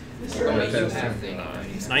Oh, wait, you have thing.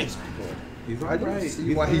 It's nice. He's I don't right.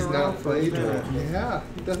 see why he's not playing one. Yeah,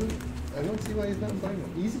 he doesn't. I don't see why he's not playing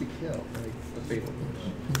one. Easy to kill, like a fatal.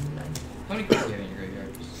 How many cards do you have in your graveyard?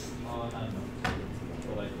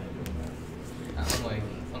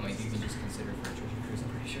 Unlike you can just consider for a treasure cruise, I'm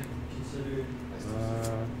pretty sure.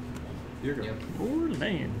 You're good. Yep. Or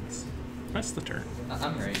lands. That's the turn.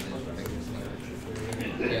 I'm ready to pick this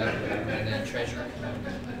one. Yeah, and then treasure.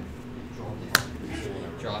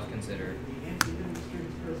 Draw if considered.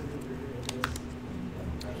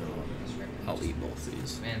 I'll eat both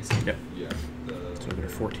these. Man, Yep. So I got a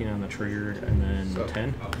 14 on the trigger and then So-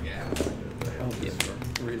 10.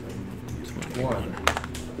 One.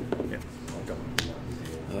 Yep.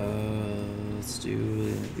 Let's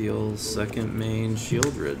do the old second main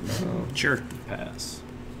Shieldred. Sure. Pass.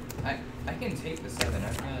 I can take the 7.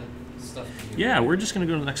 I've got stuff to do. Yeah, we're just going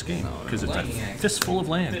to go to the next game because it's a fistful of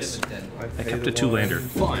lands. I kept a 2-lander.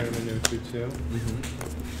 Fun. I'm going to do 2.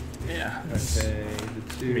 Yeah. Okay,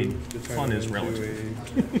 the 2. I mean, to turn fun it is into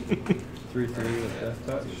relative. a 3/3 with Death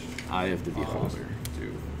Touch. Eye of the Beholder.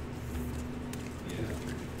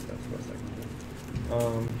 That's what I can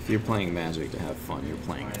do. If you're playing Magic to have fun, you're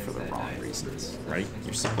playing it for the wrong reasons. Right?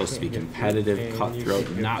 You're supposed to be competitive, cutthroat,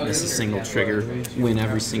 not miss a single trigger, win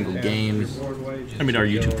every single game. I mean, our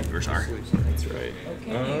YouTube viewers are. That's right.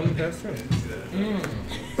 That's right.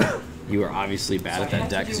 You are obviously bad at that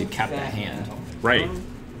deck because you kept that hand. Right.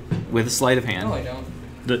 With a sleight of No, I hand.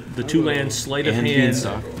 don't. The 2-land sleight of And hand.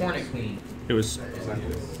 Beanstalk. Hornet Queen. It was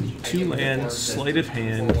 2-land sleight of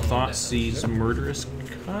hand. Thought sees murderous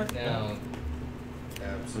cut. Now,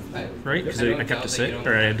 Right? Because I kept a 6,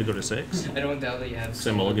 or I had to go to 6. I don't doubt that you have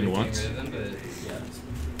So I mulliganed getting once. rid of them, but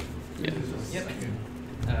Yeah.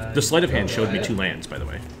 yep. The sleight of hand showed me 2 lands, by the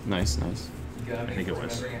way. Nice, nice. I think it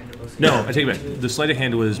was. No, I take it back. The sleight of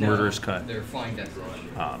hand was murderous cut They're flying death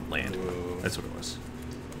rush. land. That's what it was.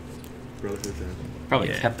 Probably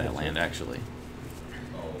Yeah. kept that land actually.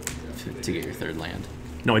 To get your third land.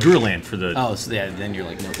 No, I drew a land for the. Oh, so yeah, then you're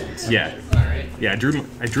like, no thanks. Yeah, Alright. yeah. I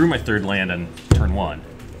drew my 3rd land on turn 1.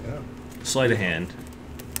 Sleight of hand,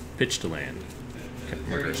 pitched a land, kept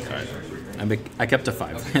murderous cut. I kept a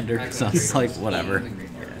 5-lander, so it's like, whatever.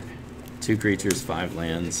 2 creatures, 5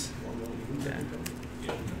 lands. Yeah.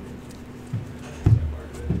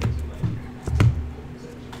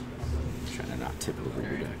 Trying to not tip over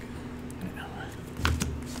your deck.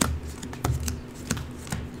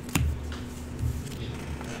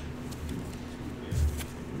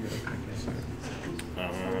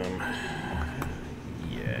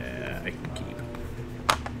 Yeah, I can keep.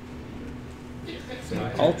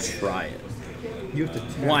 I'll try it. You have to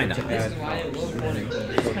Why not? This is why I love Hornet Queen.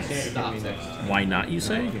 This kind of stops it. Why not? You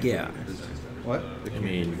say? Yeah. What? I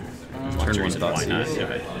mean, Turn what's your one reason why not? thoughts.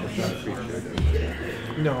 Yeah.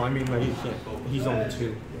 No, I mean like he can't. He's only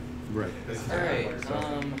 2. Right. Alright,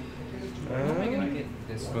 how am I gonna get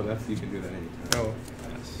this Oh, one? that's you can do that anytime. Oh.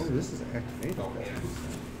 Oh, this is activated.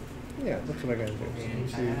 Yeah, that's what I gotta do. 1,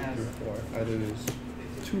 2, 3, 4. I lose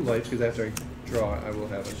 2 life because after I draw, I will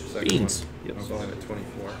have a second Beans. one. Yep. So I'm at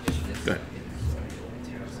 24. Go ahead.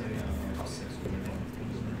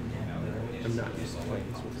 I'm not used to playing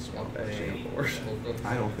this with the swamp action on board.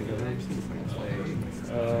 I don't think I've ever seen someone play.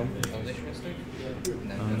 Foundation Mystic?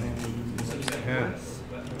 Pass.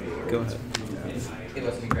 Go ahead. It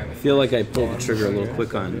lets me grab I it. feel like I pulled the trigger a little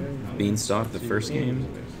quick on Beanstalk the first game.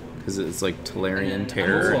 Because it's like Tolarian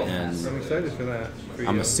Terror, I'm and excited for that. For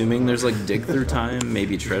I'm you. assuming there's like Dig Through Time,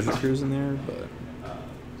 maybe Treasure Cruise in there, but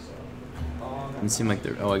Doesn't seem like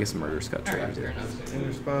they're. Oh, I guess murder's got Alright, triggered. fair Here. enough. In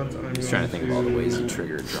response, I'm Just trying to think of all the ways you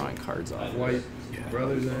trigger drawing cards off. White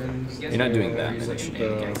Brothers Ends. You're not doing that Push many.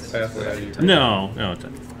 the pathway out of your No, no.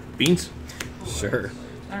 Beans? Sure.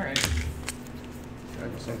 Alright.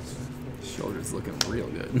 Shoulder's looking real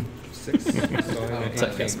good. 6. So I'm at It's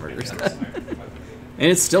like 8. guess murders. And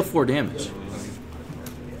it's still 4 damage. Here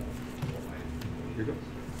you go.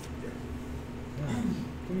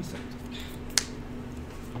 Give me 6.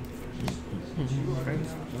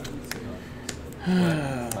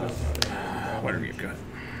 Whatever you've got.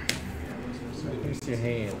 Let me see your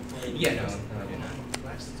hand. Yeah, no, I do not.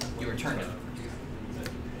 You return it.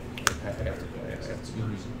 I have to play it.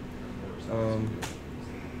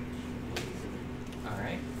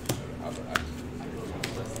 Alright.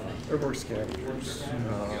 Herbivore Scavengers.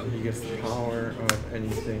 He gets the power of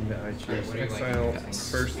anything that I choose to exile.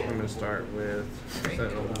 First, I'm going to start with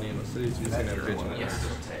Sentinel of the Nameless Cities using that original. Yes.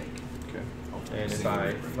 Okay. And if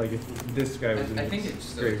if this guy was in I think the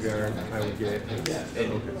it's graveyard, I would get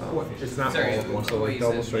it's not Sorry, all of them, so like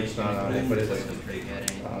Double Strike's not on it, but it's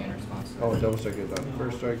Double Strike is on.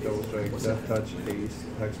 First strike, Double Strike, Death Touch, Haste,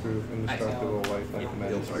 Hexproof, Indestructible, Lifelike,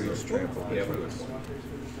 Magic, Trample, Pitchforks.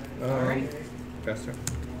 Faster.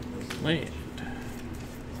 Land.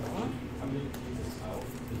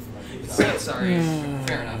 Sorry.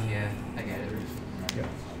 Fair enough, yeah. I get it. Yeah.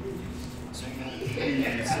 So I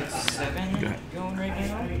got 6, 7 going right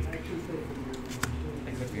now. I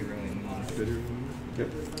could be really mean. Yep.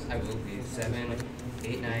 I will be 7,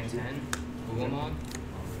 8, 9, 10. Ulamog.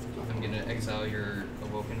 I'm gonna exile your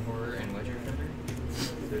Awoken Horror and Ledger Defender.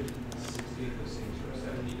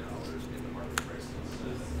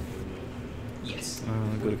 Yes.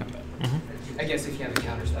 Go to combat. I guess if you have a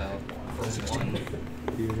counter spell for 1.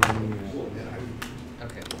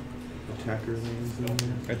 Okay. Attacker names in there.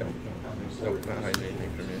 I don't know. Nope, not hiding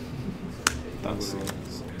anything from you. I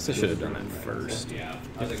guess I should have done that first.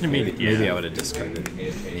 Maybe I would have discarded I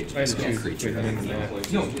had to choose creature. between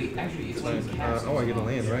that. No, wait, actually, it's one cast. Oh, I get a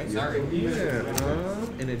land, right? Sorry. Yeah.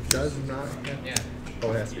 And it does not have. Yeah.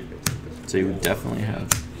 Oh, it has to be basic. So you would definitely have.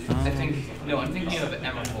 I think, no, I'm thinking of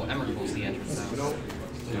Emrakul. Emrakul's the entrance now.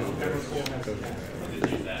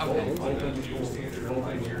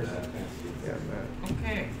 Yeah, Matt.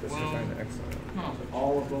 Okay, This is well, trying to exile. huh.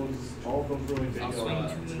 All of those really big. I'll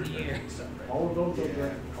swing 2 in the air. All of those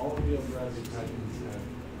are, all of the other advertisements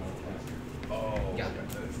have. Got it.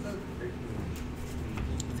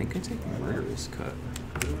 I think I take murderous cut.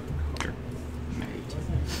 Sure.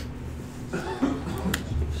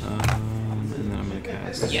 And then I'm gonna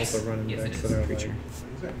cast. Yes. Also running Yes, it decks is. that are Creature.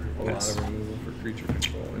 like a lot of removal for creature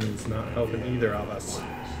control, and it's not helping either of us.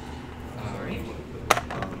 Alright.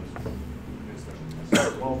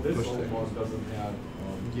 Well, this old one doesn't have.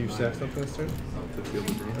 Do you sack something this turn?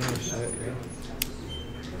 Oh shit,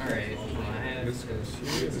 yeah. Alright, well, I have This goes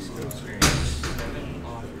here, this goes here. 7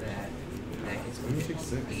 off that. That gets Let me me take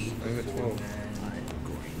 6. 8. I'm at 12.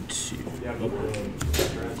 Going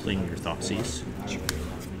to clean your Thoughtseize.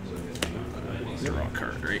 Draw a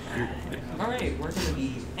card, right? Alright, we're gonna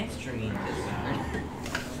be extra mean this turn.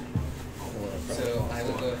 So I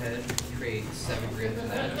will go ahead, create 7 grand for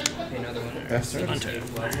that. Pay another one. That's right.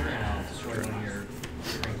 Save level, and I'll destroy one of your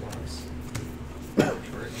ring blocks.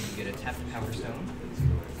 Sure, and you get a tapped Power Stone.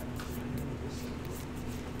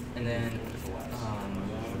 And then,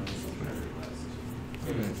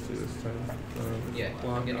 Let's do this time. yeah,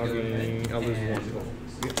 Block, I'm gonna I'll go ahead gain, I'll lose and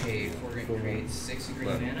 1. pay 4 green, create 6 green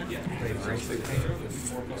mana. Play first with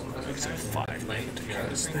 4 plus 5 land to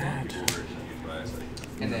cast that.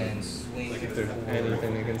 and then swing If there's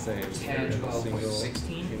anything you can say, it's 10, a 12, single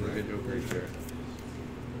 16. individual creature.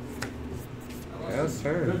 That's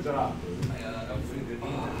turn.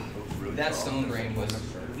 That Stone Brain was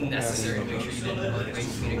necessary to make sure you didn't work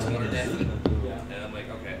communicate to death. And I'm like,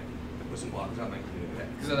 okay. Put some blockers on, like, okay.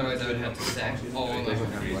 Because otherwise I would have to stack all of my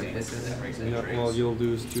this is it. Yeah, well, you'll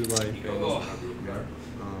lose 2 life. And,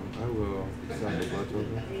 I will send the blood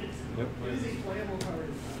token. Yep.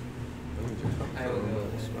 I will go.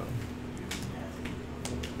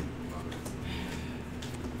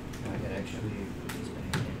 I could actually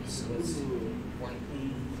so let's see. 1.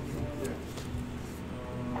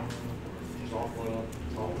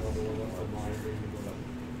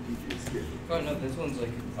 Oh no, this one's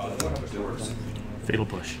like Fatal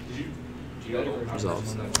Push.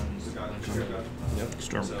 Resolves.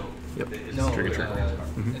 Storm. Yep. no, Trigger.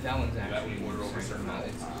 that one's actually more certain.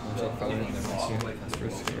 It's that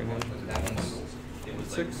one's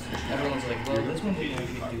 6. Everyone's like, well, this one we could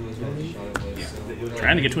do as well as you thought it was. So we're like,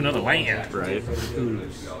 Trying to get to another land. Right.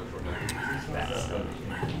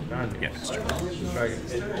 Yeah, that's true.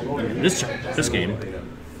 Dragon. This game,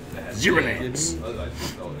 0 lands.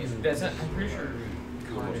 That's not, I'm pretty sure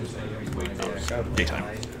Karlov is going to Daytime.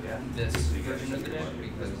 this version of the deck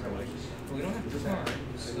because we don't have to start.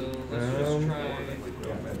 So let's just try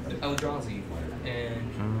Eldrazi and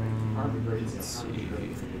Let's see.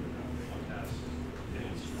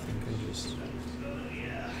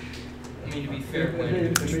 I mean, to be fair,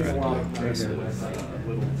 when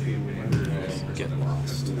Get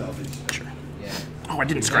lost. Sure. yeah. Oh, I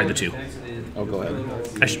didn't scry the 2. Oh, go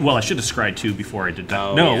ahead. Well, I should have scried 2 before I did that.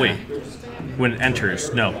 Oh, no, yeah. wait. When it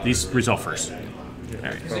enters, no, these resolve first. All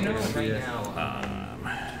right. So I know right now,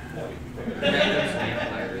 Ragnos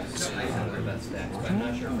Vampires is one of their best decks, but I'm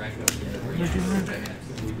not sure Ragnos is the best deck.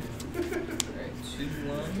 Alright, 2-1.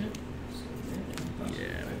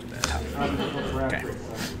 Yeah, we'll do that. Okay.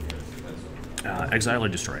 Exile or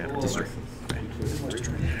destroy it? Destroy. Okay.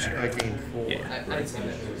 Destroy. I gained 4. Yeah. I'd say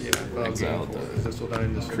that. Yeah, Exile gain 4. the This will die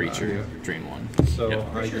in this creature, drain 1. So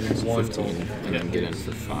Yep. I gain 1 15, total. and then get in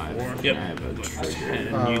for 5. Yep. And I have a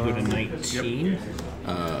trigger. And you go to 19.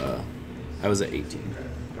 I was at 18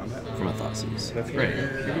 from a Thoughtseize. That's Right.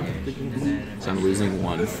 So I'm losing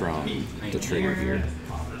 1 from the trigger here.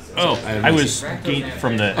 Oh, I was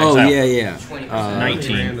from the Oh, exile. yeah.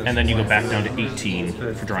 19, and then you go back down to 18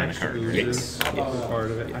 for drawing the card. Right? Yes. Yeah.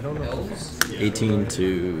 part of it. I don't know. 18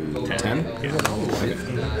 to 10?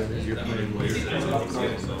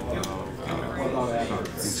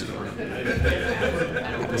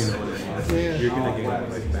 You're gonna gain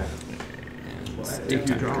like that. Take time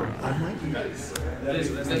to draw.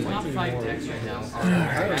 The top 5 decks right now are I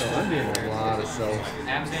don't know. I'm doing a lot of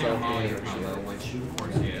Abzan Holly combo, which of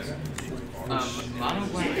course is Mono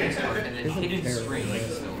Black Beanstalk, and then Hidden String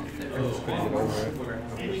is still up there.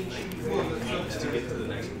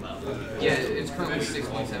 Yeah, it's currently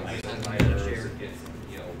 6.7% by the share.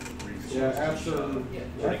 Yeah, after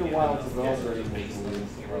Wild's development,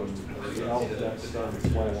 the elf deck started to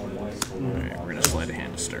play one way. Alright, we're going to slide a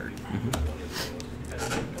hand to start.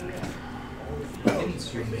 Hidden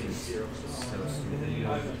String is so stupid.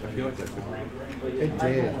 I feel like that could be. It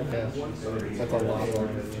did, yeah. That's a lot more.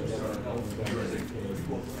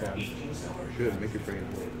 Good, make your brain.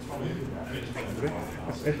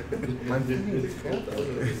 I'm doing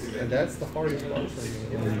and that's the hardest part for me.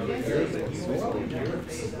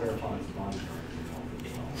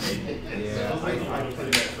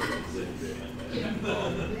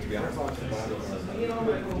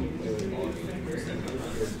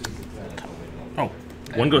 Oh,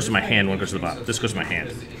 one goes to my hand, one goes to the bottom. This goes to my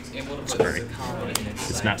hand. Sorry.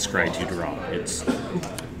 It's not scry to draw. It's...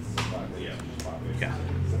 Yeah.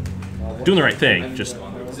 Doing the right thing, just...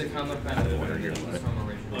 Is it Karlov kind of order here from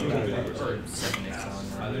originally? Or 7x on?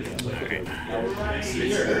 Okay. I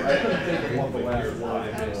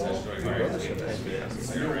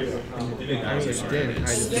understand. I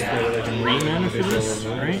just think they were like 3 mana for this,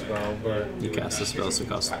 right? You cast the spell, so it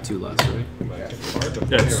costs 2 less, right?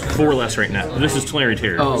 That's 4 less right now. This is Tonary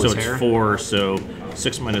Tear, Oh, so Tear? it's 4, so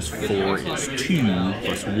 6 minus 4 is 2,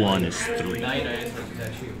 plus 1 is 3.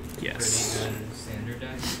 Yes.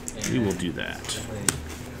 We will do that.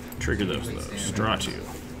 Trigger those. Draw 2.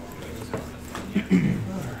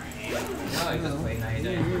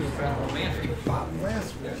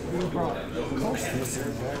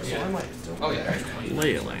 Oh yeah.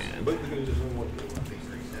 Lay a land.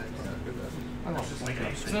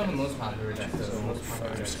 It's not the most popular deck, though. The most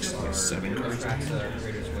popular deck are 7 cards.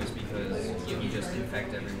 Creator's Voice because you can just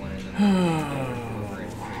infect everyone in the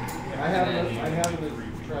I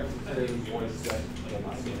haven't tracked the Creator's Voice set.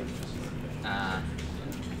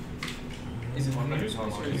 Is it one of those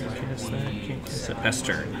ones or is it It's a best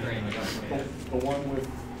turn. The one with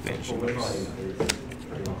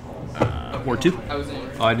Ward 2? I was in.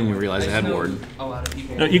 Oh, I didn't even realize I had Ward. A lot of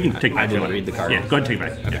people. No, you can take it I back. didn't read the card. Yeah, go ahead and take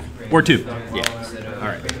it back. Yeah. Ward 2. Yeah.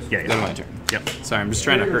 Alright. Yeah, Go to yeah. my turn. Yep. Sorry, I'm just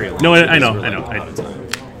trying to hurry along. No, I know.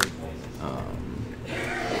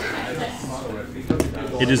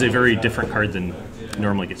 It is a very different card than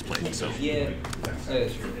normally gets played, so. Yeah.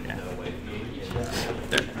 That's true.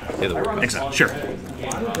 There. Say the word. Excellent. Sure.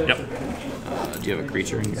 Yep. Do you have a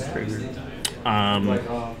creature in your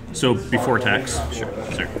graveyard? So before attacks, sure.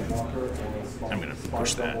 I'm gonna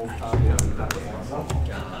push that.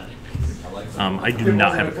 I do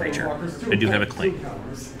not have a creature. I do have a claim.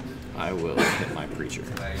 I will hit my preacher.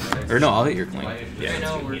 Or no, I'll hit your claim. Right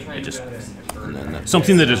now we're trying just- to. And then that's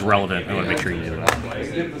Something that is relevant. I want to make sure you do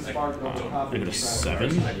it. Give the spark of the I copy. go to 7.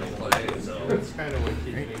 It's kind of what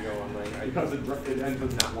keeps me going. Like, Because it ends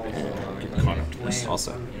with not one Get caught up to this.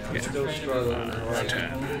 also. I'm still struggling to like,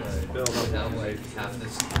 Tap. build up Now on like like half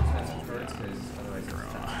this expensive cards because otherwise it's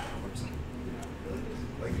Draw.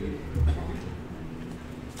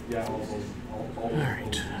 Yeah,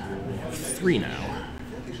 Alright. 3 now.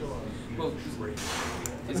 Well,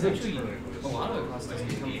 it's actually a lot of the cost doesn't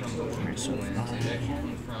come from the Alright, so wins. It actually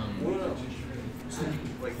comes from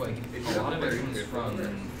like a lot of it comes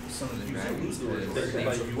from some of the dragons. In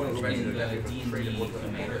the D&D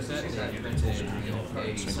commander set, they printed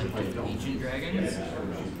a cycle of ancient dragons.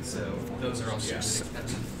 So those are also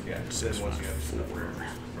expensive. Yeah, so then once you have 4.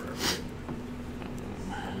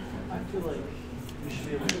 I feel like we should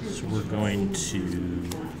be able to. So we're going to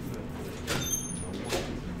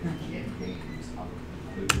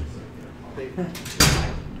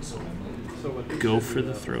go for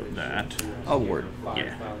the throat that. I'll ward.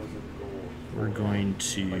 Yeah. We're going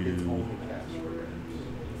to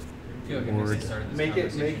ward make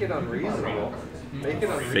it unreasonable. Make it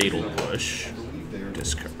unreasonable. fatal push.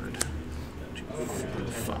 Discard. 2, 4,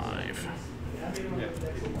 5.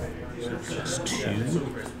 So that's 2.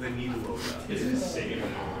 They need to load up. I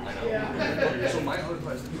know. So my other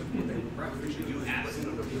question is, what they should do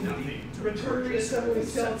is Return reassembling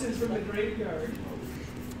skeletons from the graveyard.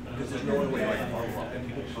 because there's no other way to like follow up, and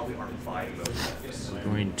people probably aren't buying those cards. We're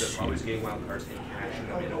going They're probably to getting wild cards and cashing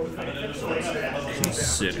them in over time. So it's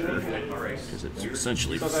consider, alright. because it's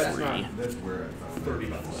essentially So that's free. not. That's where I found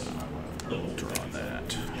it. Draw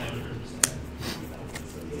that.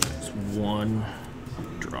 It's 1.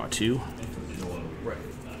 Draw 2. Right.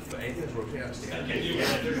 But anything that's rotating out of stand,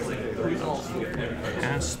 it's like 3 balls.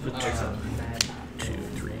 Pass the turn. 2,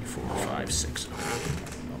 3, 4, 5, 6.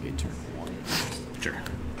 I'll be turn 1. Sure.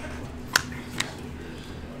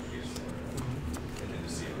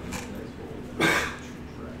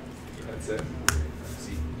 That's it.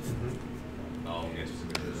 Oh, yes.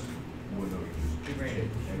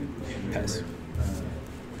 Pass.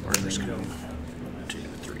 Markers come. 1, 2,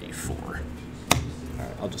 3, 4.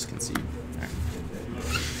 Alright, I'll just concede. Alright.